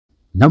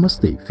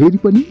नमस्ते फेरि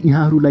पनि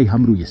यहाँहरूलाई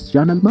हाम्रो यस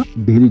च्यानलमा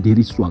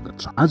धेरै स्वागत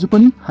छ। आज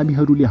पनि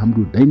हामीहरूले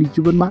हाम्रो दैनिक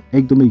जीवनमा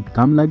एकदमै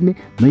काम लाग्ने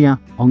नयाँ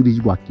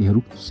अंग्रेजी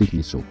वाक्यहरू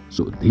सिक्ने छौं।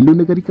 सो ढिलो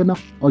नगरिकन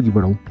अघि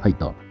बढौं है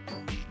त।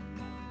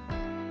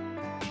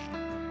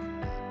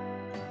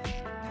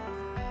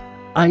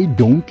 I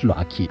don't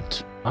like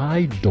it.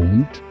 I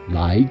don't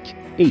like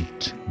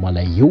it.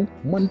 मलाई यो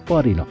मन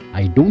परेन.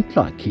 I don't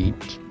like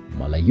it.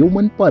 मलाई यो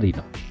मन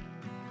परेन.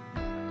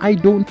 I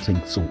don't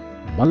think so.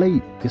 मलाई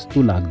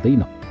त्यस्तो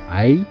लाग्दैन.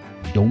 I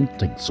don't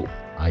think so.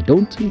 I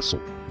don't think so.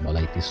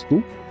 मलाई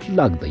त्यस्तो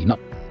लाग्दैन.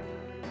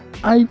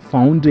 I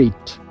found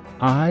it.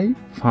 I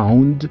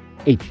found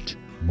it.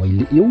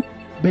 मैले यो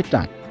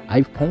भेटाएँ.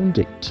 I found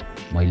it.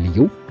 मैले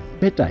यो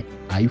भेटाएँ.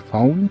 I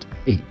found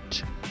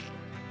it.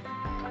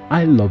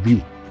 I love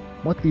you.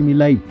 म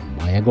तिमीलाई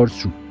माया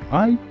गर्छु.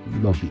 I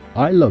love you.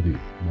 I love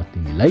you. म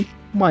तिमीलाई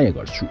माया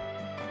गर्छु.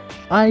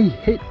 I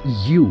hate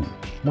you.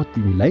 म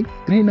तिमीलाई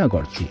घृणा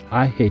गर्छु.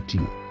 I hate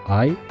you.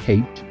 I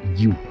hate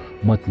you.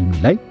 म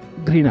तिमीलाई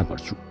घृणा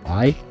गर्छु.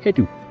 I hate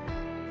you.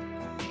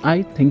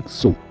 I think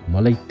so.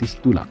 मलाई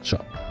त्यस्तो लाग्छ.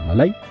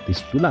 मलाई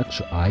त्यस्तो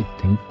लाग्छ. I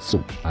think so.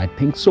 I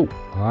think so.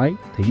 I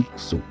think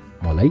so.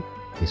 मलाई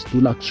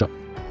त्यस्तो लाग्छ.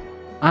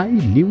 I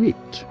knew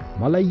it.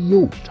 मलाई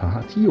यो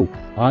थाहा थियो.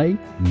 I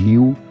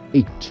knew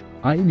it.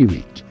 I knew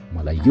it.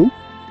 मलाई यो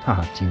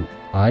थाहा थियो.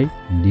 I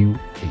knew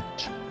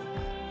it.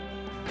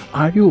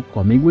 Are you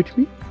coming with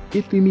me?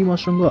 के तिमी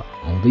मसँग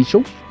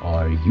आउँदैछौ?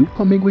 Are you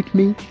coming with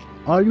me?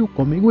 Are you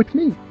coming with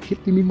me? के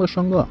तिमी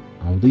मसँग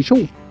आउँदैछौ?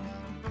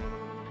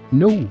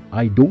 No,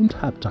 I don't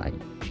have time.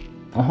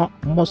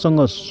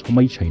 मसँग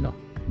समय छैन.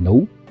 No,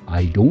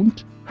 I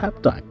don't have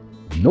time.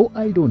 No,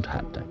 I don't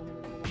have time.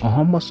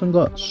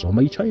 मसँग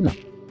समय छैन.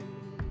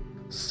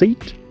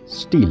 Sit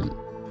still.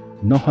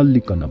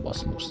 नहल्लिकन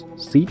बस्नुस्.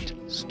 Sit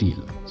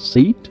still.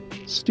 Sit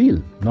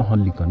still.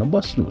 नहल्लिकन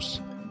बस्नुस्.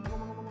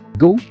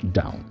 Go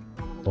down.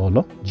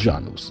 तल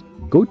जानुस्.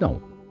 Go down.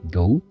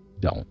 Go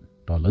down.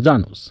 तल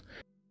जानुस्.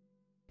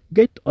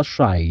 Get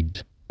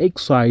aside. एक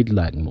साइड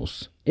लाग्नुस्.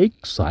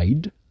 एक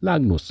side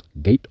लाग्नुस्.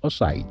 Get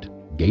aside.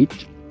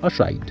 Get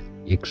aside.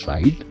 एक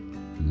side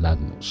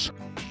लाग्नुस्.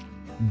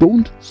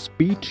 Don't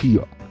spit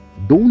here.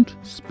 Don't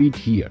spit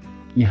here.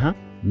 यहाँ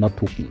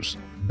नथुक्नुस्.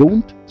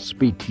 Don't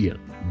spit here.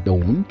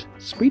 Don't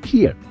spit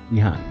here.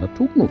 यहाँ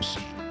नथुक्नुस्.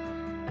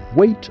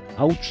 Wait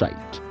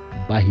outside.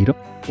 बाहिर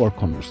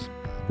पर्खनुस्.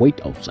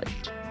 Wait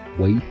outside.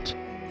 Wait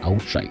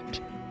outside.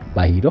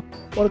 बाहिर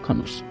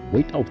पर्खनुस्.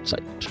 Wait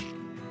outside.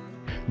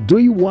 Do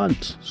you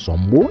want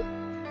some more?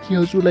 के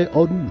हजुरलाई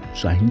अरू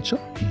चाहिन्छ?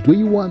 Do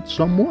you want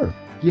some more?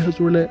 के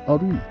हजुरलाई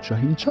अरू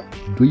चाहिन्छ?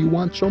 Do you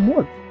want some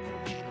more?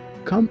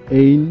 Come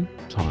in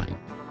time.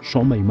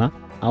 समयमा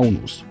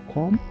आउनुस्.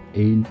 Come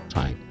in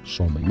time.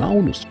 समयमा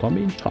आउनुस्. Come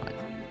in time.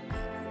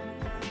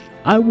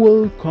 I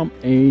will come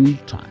in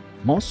time.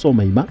 म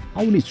समयमा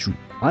आउनेछु.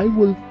 I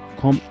will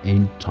come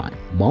in time.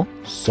 म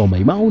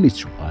समयमा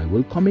आउनेछु. I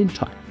will come in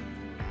time.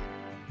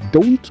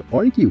 Don't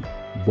argue.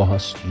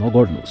 बहस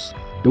नगर्नुस्.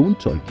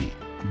 Don't argue.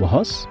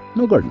 बहस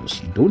नगर्नुस्.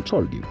 Don't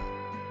argue.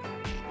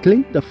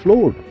 Clean the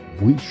floor.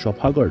 भुइँ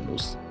सफा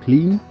गर्नुस्.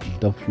 Clean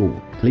the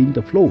floor. Clean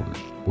the floor.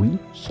 भुइँ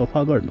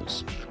सफा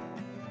गर्नुस्.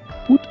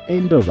 Put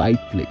in the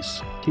right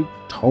place. ठिक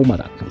ठाउँमा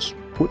राख्नुस्.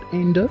 Put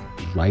in the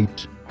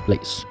right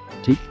place.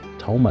 ठिक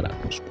ठाउँमा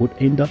राख्नुस्.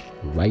 Put in the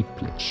right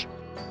place.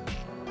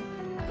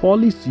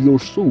 Polish your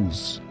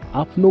shoes.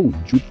 आफ्नो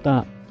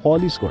जुत्ता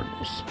polish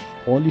गर्नुस्.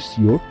 Polish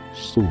your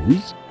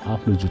shoes.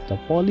 आफ्नो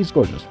जुत्ता polish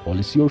गर्नुस्.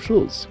 Polish your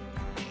shoes.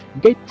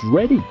 Get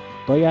ready.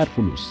 तयार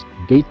हुनुस्.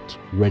 Get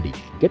ready.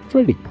 Get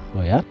ready.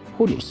 तयार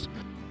हुनुस्.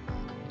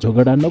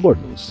 झगडा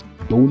नगर्नुस्.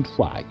 Don't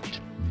fight.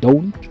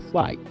 Don't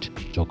fight.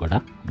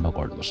 झगडा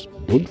नगर्नुस्.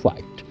 Don't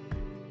fight.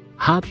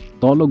 हात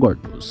तल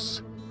गर्नुस्.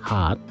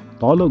 हात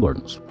तल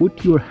गर्नुस्.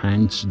 Put your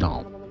hands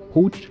down.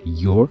 Put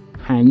your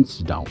hands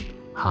down.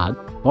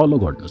 हात तल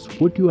गर्नुस्.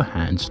 Put your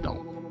hands down.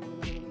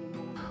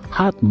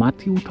 हात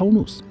माथि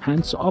उठाउनुस्.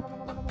 Hands up.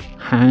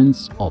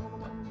 Hands up.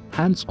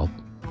 Hands up.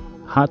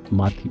 हात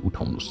माथि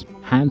उठाउनुस्.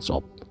 Hands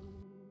up.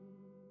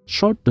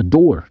 Shut the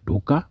door.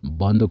 ढोका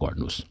बन्द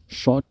गर्नुस्.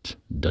 Shut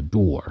the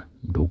door.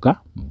 ढोका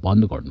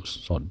बन्द गर्नुस्.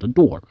 Shut the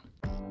door.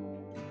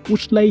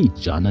 उसलाई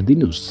जान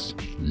दिनुस्.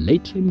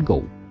 Let him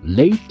go.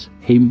 Let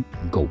him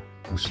go.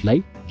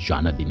 उसलाई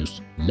जान दिनुस्.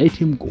 Let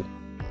him go.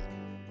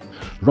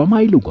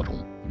 रमाइलो गरौँ.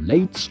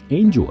 Let's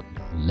enjoy.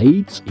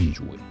 Let's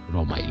enjoy.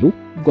 रमाइलो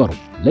गरौँ.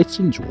 Let's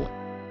enjoy.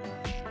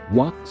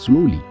 Walk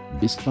slowly.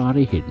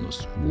 बिस्तारै हिँड्नुस्.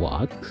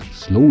 Walk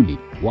slowly.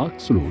 Walk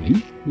slowly.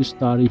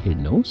 बिस्तारै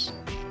हिँड्नुस्.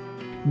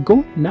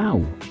 Go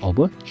now.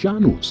 अब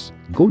जानुस्.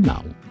 Go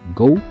now.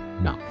 Go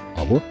now.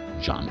 अब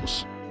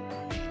जानुस्.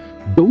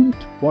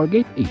 Don't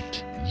forget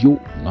it. यो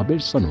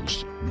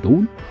नबिर्सनुस्.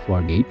 Don't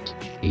forget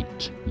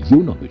it.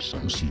 यो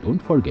नबिर्सनुस्.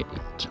 Don't forget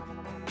it.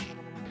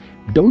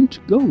 Don't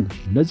go.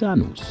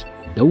 नजानुस्.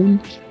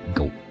 Don't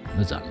go.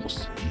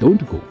 नजानुस्.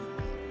 Don't go.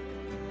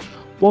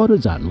 Per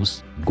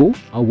जानुस्. Go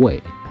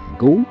away.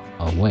 Go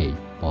away.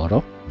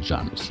 Per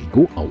जानुस्.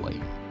 Go away.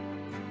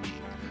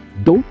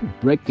 Don't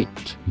break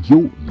it, यो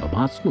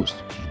नभाच्नुस्.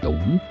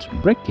 Don't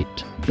break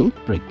it, don't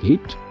break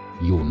it,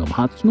 यो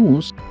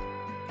नभाच्नुस्.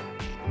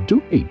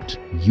 Do it,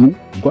 यो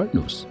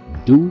गर्नुस्.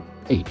 Do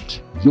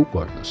it, यो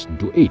गर्नुस्.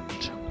 Do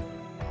it.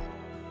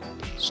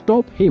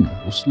 Stop him,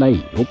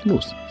 उसलाई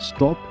रोक्नुस्.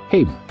 Stop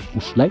him,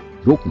 उसलाई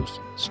रोक्नुस्.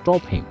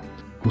 Stop him,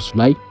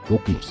 उसलाई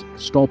रोक्नुस्.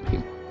 Stop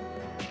him.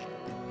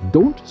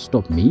 Don't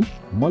stop me,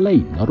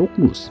 मलाई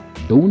नरोक्नुस्.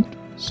 Don't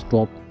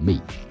stop me,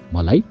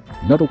 मलाई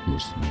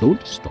नरोक्नुस्.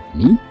 Don't stop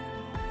me.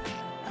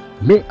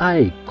 May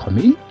I come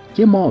in?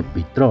 के म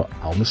भित्र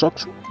आउन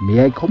सक्छु? May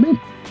I come in?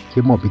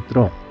 के म भित्र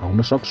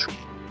आउन सक्छु?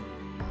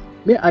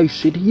 May I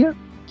sit here?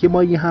 के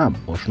म यहाँ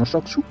बस्न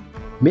सक्छु?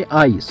 May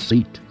I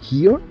sit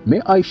here? May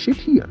I sit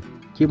here?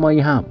 के म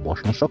यहाँ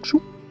बस्न सक्छु?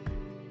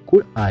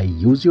 Could I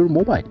use your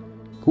mobile?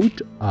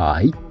 Could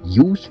I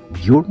use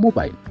your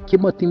mobile? के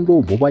म तिम्रो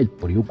मोबाइल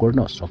प्रयोग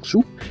गर्न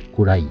सक्छु?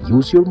 Could I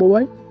use your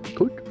mobile?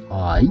 Could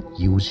I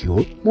use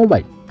your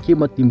mobile? के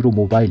म तिम्रो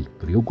मोबाइल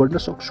प्रयोग गर्न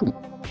सक्छु?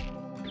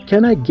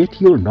 Can I get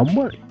your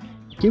number?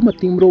 के म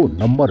तिम्रो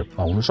नम्बर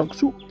पाउन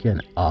सक्छु? Can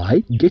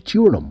I get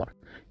your number?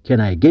 Can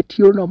I get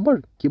your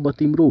number? के म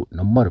तिम्रो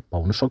नम्बर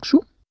पाउन सक्छु?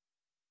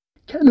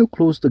 Can you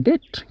close the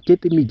gate? के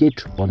तिमी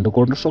गेट बन्द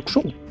गर्न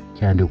सक्छौ?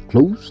 Can you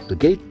close the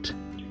gate?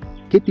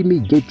 के तिमी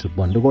गेट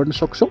बन्द गर्न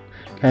सक्छौ?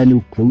 Can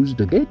you close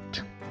the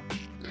gate?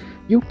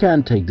 You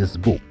can take this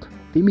book.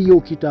 तिमी यो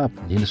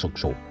किताब लिन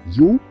सक्छौ.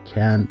 You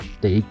can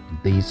take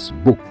this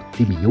book.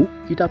 तिमी यो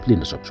किताब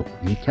लिन सक्छौ.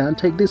 You can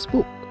take this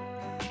book.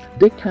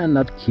 They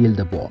cannot kill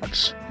the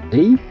birds.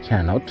 They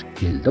cannot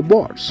kill the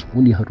birds.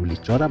 उनीहरूले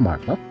चरा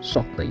मार्न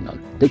सक्दैनन्.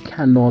 They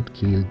cannot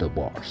kill the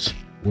birds.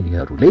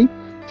 उनीहरूले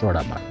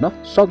चरा मार्न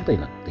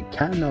सक्दैनन्. They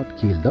cannot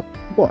kill the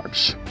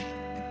birds.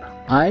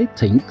 I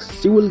think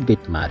she will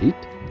get married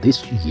this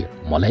year.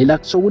 मलाई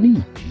लाग्छ उनी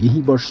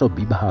यही वर्ष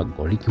विवाह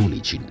गरेकी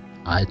हुनेछिन्.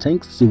 I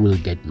think she will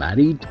get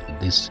married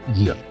this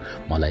year.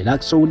 मलाई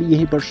लाग्छ उनी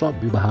यही वर्ष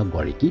विवाह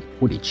गरेकी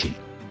हुनेछिन्.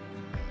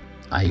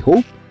 I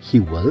hope he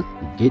will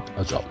get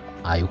a job.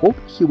 I hope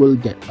he will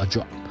get a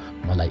job.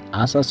 मलाई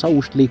आशा छ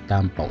उसले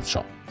काम पाउँछ.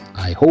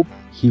 I hope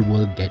he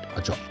will get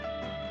a job.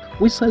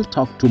 We shall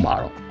talk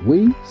tomorrow.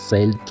 We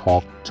shall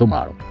talk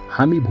tomorrow.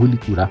 हामी भोलि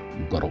कुरा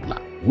गरौँला.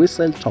 We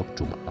shall talk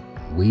tomorrow.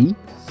 We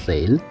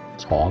shall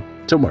talk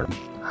tomorrow.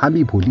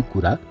 हामी भोलि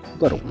कुरा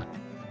गरौँला.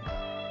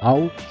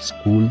 Our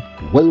school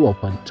will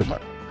open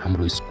tomorrow.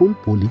 हाम्रो स्कुल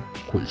भोलि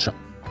खुल्छ.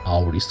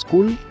 Our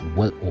school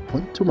will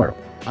open tomorrow.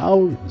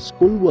 Our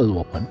school will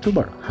open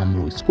tomorrow.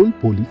 हाम्रो स्कुल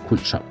भोलि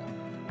खुल्छ.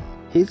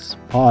 His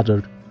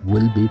father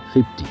will be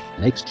 50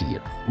 next year.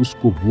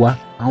 उसको बुवा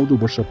आउँदो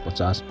वर्ष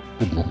 50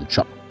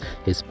 पुग्नुहुन्छ.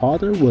 His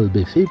father will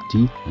be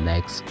 50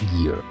 next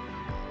year.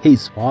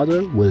 His father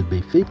will be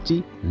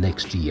 50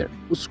 next year.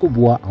 उसको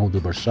बुवा आउँदो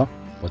वर्ष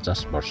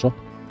 50 वर्ष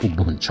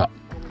पुग्नुहुन्छ.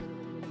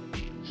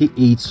 He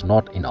is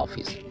not in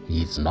office.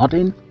 He is not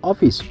in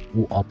office.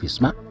 ऊ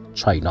अफिसमा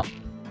छैन.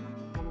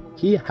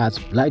 He has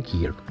black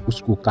hair.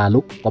 उसको कालो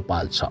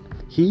कपाल छ.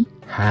 He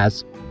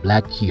has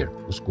black hair.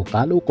 उसको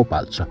कालो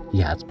कपाल छ.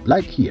 He has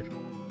black hair.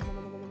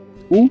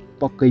 ऊ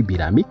पक्कै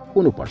बिरामी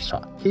हुनुपर्छ.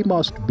 He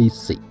must be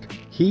sick.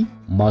 He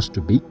must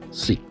be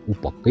sick. ऊ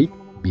पक्कै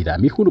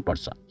बिरामी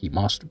हुनुपर्छ. He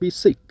must be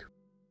sick.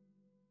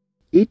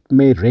 It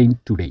may rain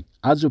today.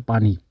 आज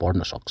पानी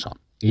पर्न सक्छ.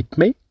 It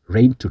may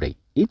rain today.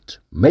 It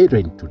may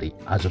rain today.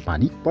 आज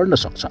पानी पर्न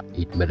सक्छ.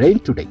 It may rain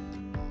today.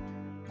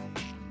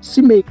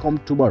 She may come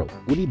tomorrow.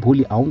 उनी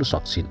भोलि आउन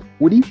सक्छिन्.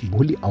 उनी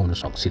भोलि आउन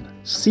सक्छिन्.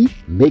 She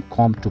may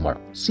come tomorrow.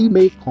 She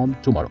may come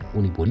tomorrow.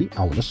 उनी भोलि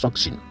आउन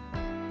सक्छिन्.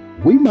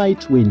 We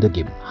might win the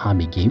game.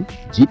 हामी गेम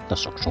जित्न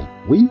सक्छौं.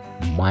 We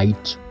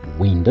might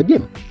win the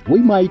game. We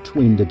might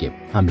win the game.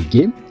 हामी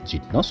गेम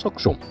जित्न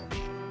सक्छौं.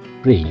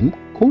 प्रेम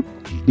could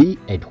be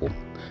at home.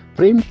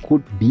 प्रेम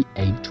could be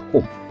at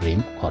home.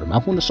 प्रेम घरमा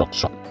हुन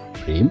सक्छ.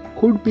 प्रेम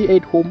could be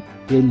at home.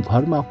 प्रेम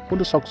घरमा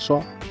हुन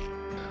सक्छ.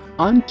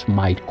 Aunt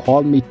might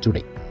call me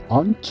today.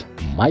 Aunt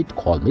might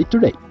call me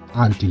today.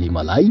 आन्टीले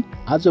मलाई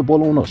आज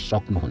बोलाउन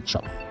सक्नुहुन्छ.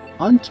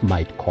 Aunt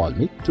might call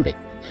me today.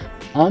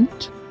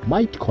 Aunt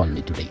might call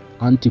me today.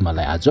 Aunty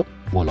मलाई आज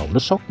बोलाउन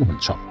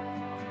सक्नुहुन्छ.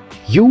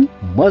 You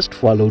must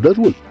follow the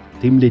rule.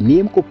 तिमीले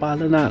नियमको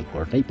पालना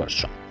गर्नै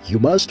पर्छ. You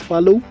must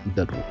follow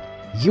the rule.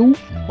 You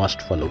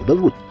must follow the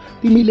rule.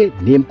 तिमीले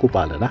नियमको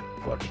पालना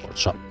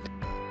गर्नुपर्छ.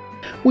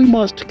 We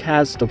must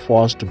catch the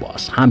first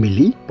bus.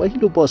 हामीले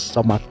पहिलो बस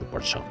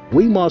समात्नुपर्छ.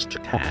 We must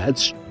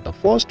catch the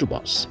first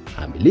bus.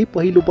 हामीले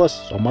पहिलो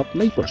बस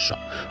समात्नै पर्छ.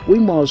 We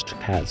must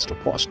catch the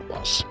first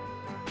bus.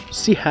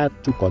 She had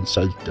to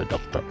consult the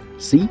doctor.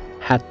 She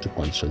had to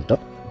consult the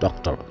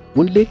doctor.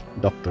 उनले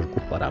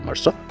डाक्टरको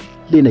परामर्श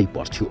लिनै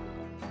पर्थ्यो.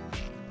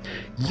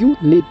 You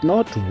need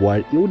not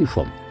wear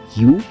uniform.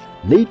 You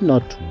need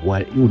not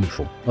wear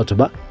uniform.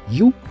 अथवा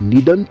you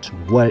needn't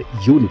wear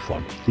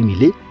uniform.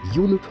 तिमीले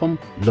uniform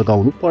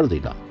लगाउनु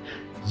पर्दैन.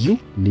 You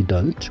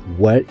needn't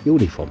wear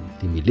uniform.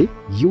 तिमीले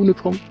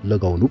युनिफर्म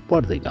लगाउनु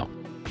पर्दैन.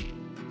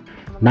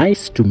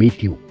 Nice to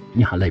meet you.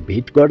 यहाँलाई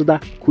भेट गर्दा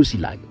खुसी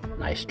लाग्यो.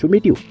 Nice to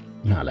meet you.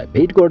 यहाँलाई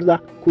भेट गर्दा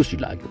खुसी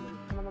लाग्यो.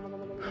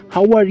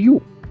 How are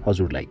you?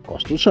 हजुरलाई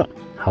कस्तो छ?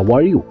 How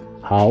are you?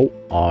 How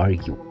are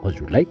you?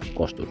 हजुरलाई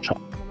कस्तो छ?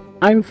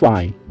 I'm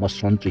fine. म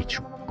सन्चै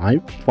छु.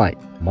 I'm fine.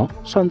 म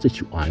सन्चै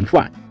छु. I'm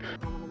fine.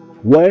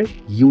 Where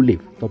you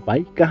live?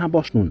 तपाईँ कहाँ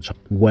बस्नुहुन्छ?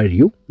 Where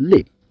you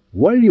live?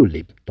 Where you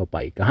live?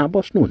 तपाईँ कहाँ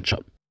बस्नुहुन्छ?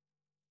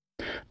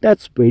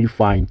 That's very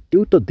fine.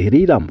 त्यो त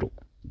धेरै राम्रो.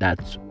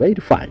 That's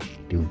very fine.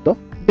 त्यो त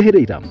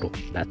धेरै राम्रो.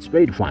 That's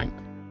very fine.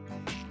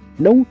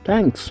 No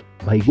thanks.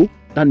 भइगयो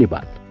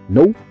धन्यवाद.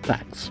 No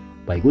thanks.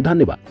 भइगयो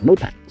धन्यवाद. No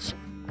thanks.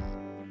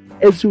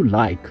 As you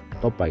like.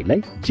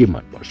 तपाईलाई जे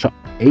मन पर्छ.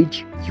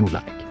 As you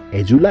like.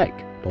 As you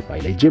like.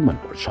 तपाईलाई जे मन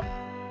पर्छ.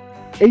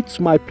 It's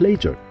my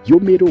pleasure. यो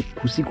मेरो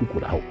खुसीको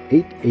कुरा हो.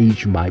 It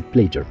is my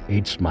pleasure.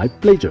 It's my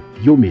pleasure.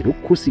 यो मेरो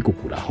खुसीको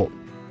कुरा हो.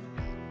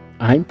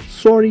 I'm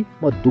sorry.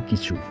 म दुखी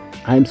छु.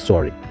 I'm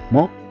sorry.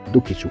 म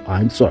दुखी छु.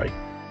 I'm sorry.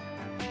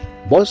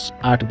 बस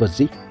 8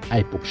 बजे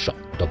आइपुग्छ.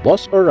 The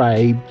bus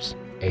arrives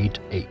at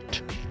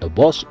 8. The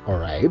bus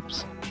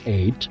arrives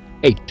at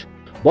 8.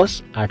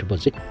 बस 8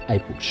 बजे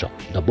आइपुग्छ.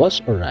 The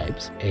bus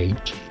arrives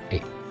at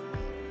 8.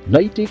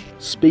 नैतिक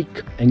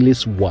speak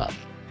English well.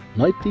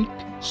 नैतिक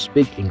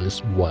speak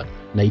English well.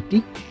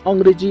 नैतिक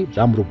अंग्रेजी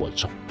राम्रो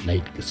बोल्छ.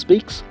 नैतिक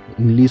speaks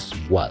English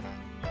well.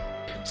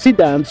 She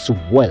dance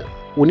well.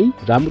 उनी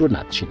राम्रो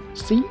नाच्छिन्.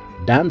 She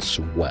dance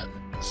well.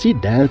 She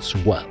dance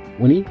well.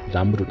 उनी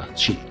राम्रो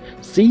नाच्छिन्.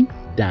 She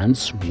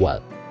dance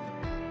well.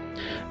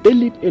 They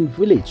live in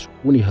village.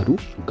 उनीहरू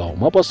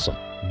गाउँमा बस्छन्.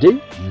 They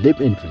live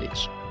in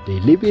village. They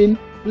live in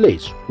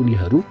village.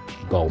 उनीहरू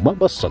गाउँमा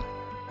बस्छन्.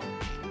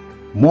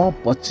 म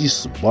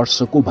 25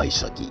 वर्षको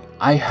भइसके.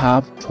 I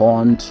have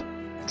turned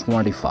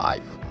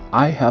 25.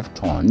 I have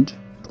turned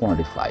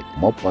 25.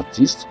 म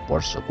 25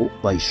 वर्षको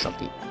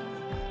भइसके.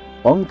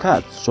 पंखा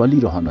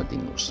चलिरहन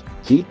दिनुस्.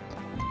 Keep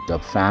the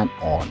fan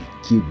on.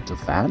 Keep the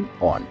fan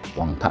on.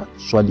 पंखा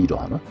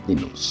चलिरहन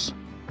दिनुस्.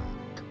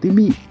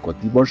 तिमी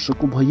कति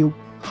वर्षको भयौ?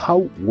 How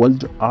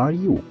old are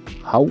you?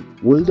 How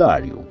old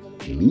are you?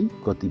 तिमी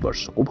कति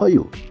वर्षको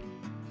भयौ?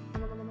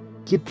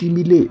 के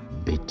तिमीले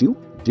भेट्यौ?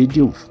 Did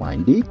you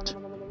find it?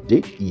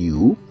 Did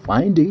you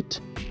find it?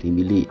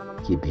 तिमीले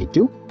के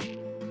भेट्यौ?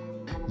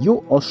 यो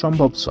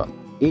असम्भव छ.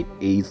 It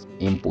is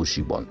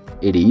impossible.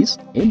 It is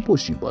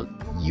impossible.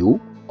 यो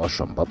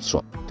असम्भव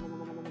छ.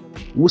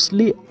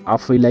 उसले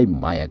आफैलाई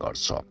माया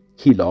गर्छ.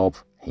 He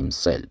love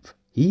himself.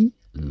 He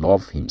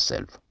love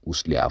himself.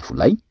 उसले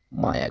आफूलाई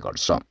माया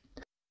गर्छ.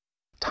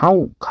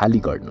 ठाउँ खाली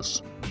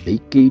गर्नुस्.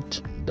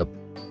 Vacate the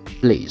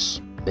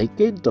place.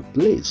 Vacate the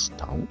place.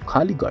 ठाउँ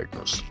खाली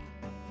गर्नुस्.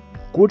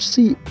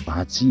 कुर्सी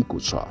भाँचिएको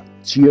छ.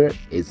 Chair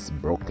is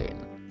broken.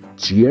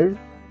 Chair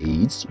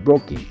is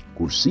broken.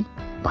 कुर्सी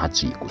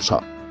भाँचिएको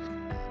छ.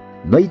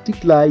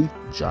 नैतिकलाई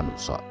जानु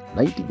छ.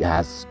 नैतिक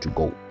has to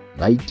go.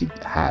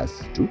 नैतिक has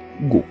to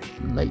go.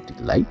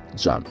 नैतिकलाई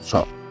जानु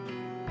छ.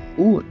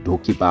 ऊ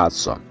धोकेबाज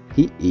छ.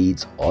 He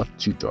is a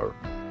cheater.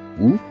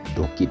 ऊ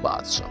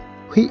धोकेबाज छ.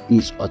 He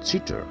is a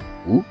cheater.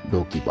 ऊ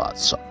धोकेबाज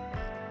छ.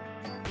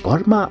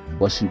 घरमा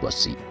बसी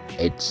बसी.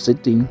 At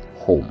sitting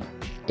home.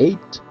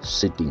 At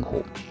sitting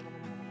home.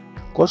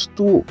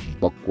 कस्तो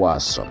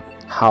बकवास छ.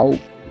 How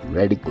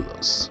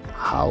ridiculous.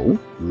 How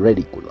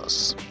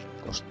ridiculous.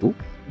 कस्तो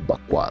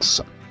बकवास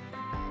छ.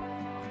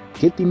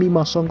 के तिमी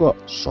मसँग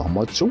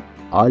सहमत छौ?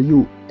 Are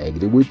you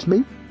agree with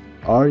me?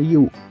 Are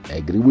you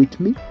agree with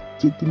me?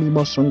 के तिमी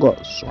मसँग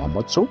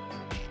सहमत छौ?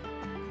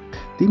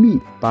 तिमी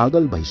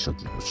पागल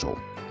भइसकेको छौ.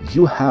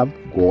 You have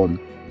gone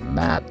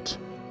mad.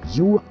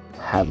 You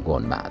have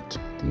gone mad.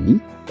 तिमी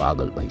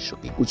पागल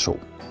भइसकेको छौ.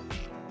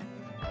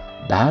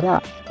 धारा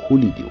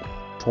खोलिदिऊ.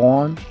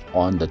 Turn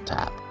on the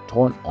tap.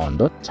 Turn on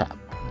the tap.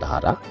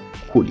 धारा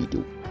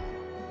खोलिदिऊ.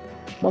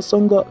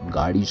 मसँग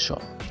गाडी छ.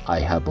 I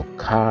have a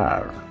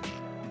car.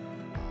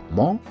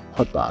 म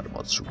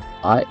हतारमा छु.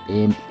 I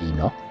am in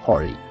a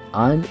hurry.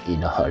 I'm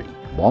in a hurry.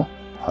 म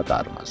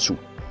हतारमा छु.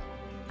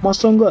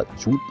 मसँग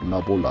झुट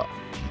नबोल.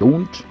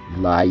 Don't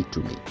lie to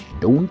me.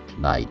 Don't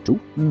lie to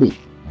me.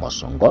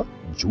 मसँग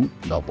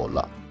झुट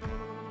नबोल.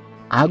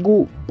 आगो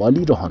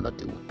बलिरहन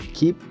देऊ.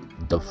 Keep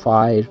the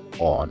fire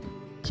on.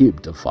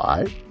 Keep the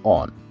fire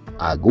on.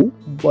 आगो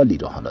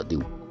बलिरहन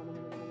देऊ.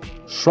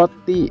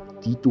 सत्य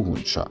तितो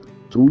हुन्छ.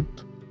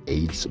 Truth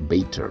is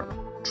bitter.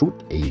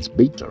 Truth is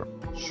bitter.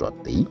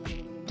 सत्य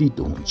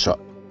तितो हुन्छ.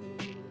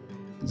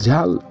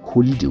 झ्याल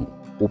खोलिदेऊ.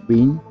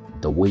 Open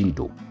the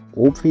window.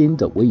 Open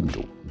the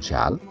window.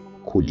 झ्याल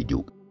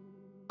खोलिदेऊ.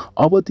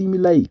 अब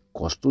तिमीलाई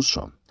कस्तो छ?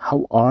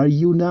 How are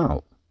you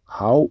now?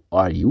 How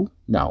are you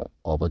now?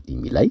 अब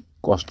तिमीलाई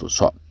कस्तो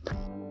छ?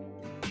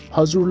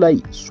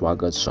 हजुरलाई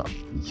स्वागत छ.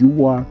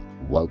 You are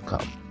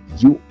welcome.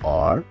 You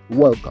are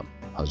welcome.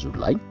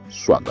 हजुरलाई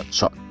स्वागत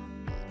छ.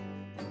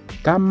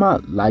 काममा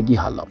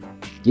लागिहाल.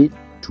 Get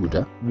to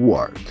the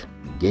work.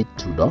 Get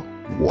to the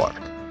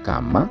work.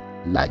 काममा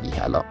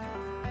लागिहाल.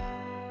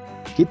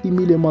 के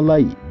तिमीले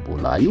मलाई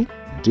बोलायौ?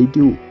 Did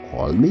you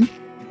call me?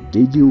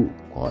 Did you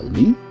call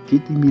me? के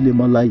तिमीले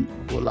मलाई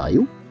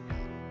बोलायौ?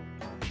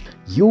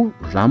 यो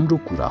राम्रो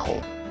कुरा हो.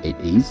 It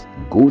is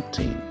good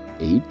thing.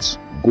 It's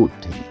good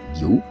thing.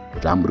 यो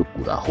राम्रो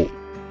कुरा हो.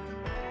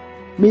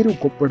 मेरो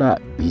कपडा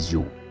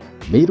भिज्यो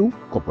मेरो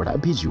कपडा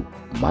भिज्यो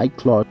My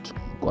cloth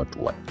got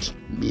wet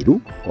मेरो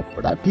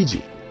कपडा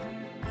भिज्यो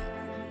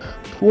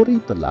थोरै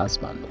त लाज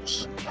मान्नुस्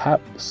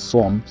Have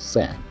some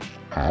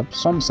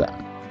sand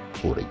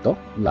थोरै त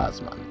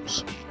लाज मान्नुस्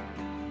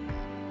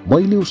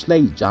मैले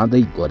उसलाई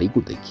जाँदै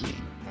गरेको देखेँ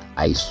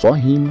I saw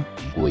him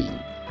going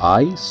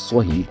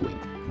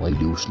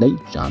मैले उसलाई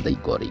जाँदै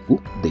गरेको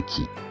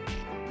देखेँ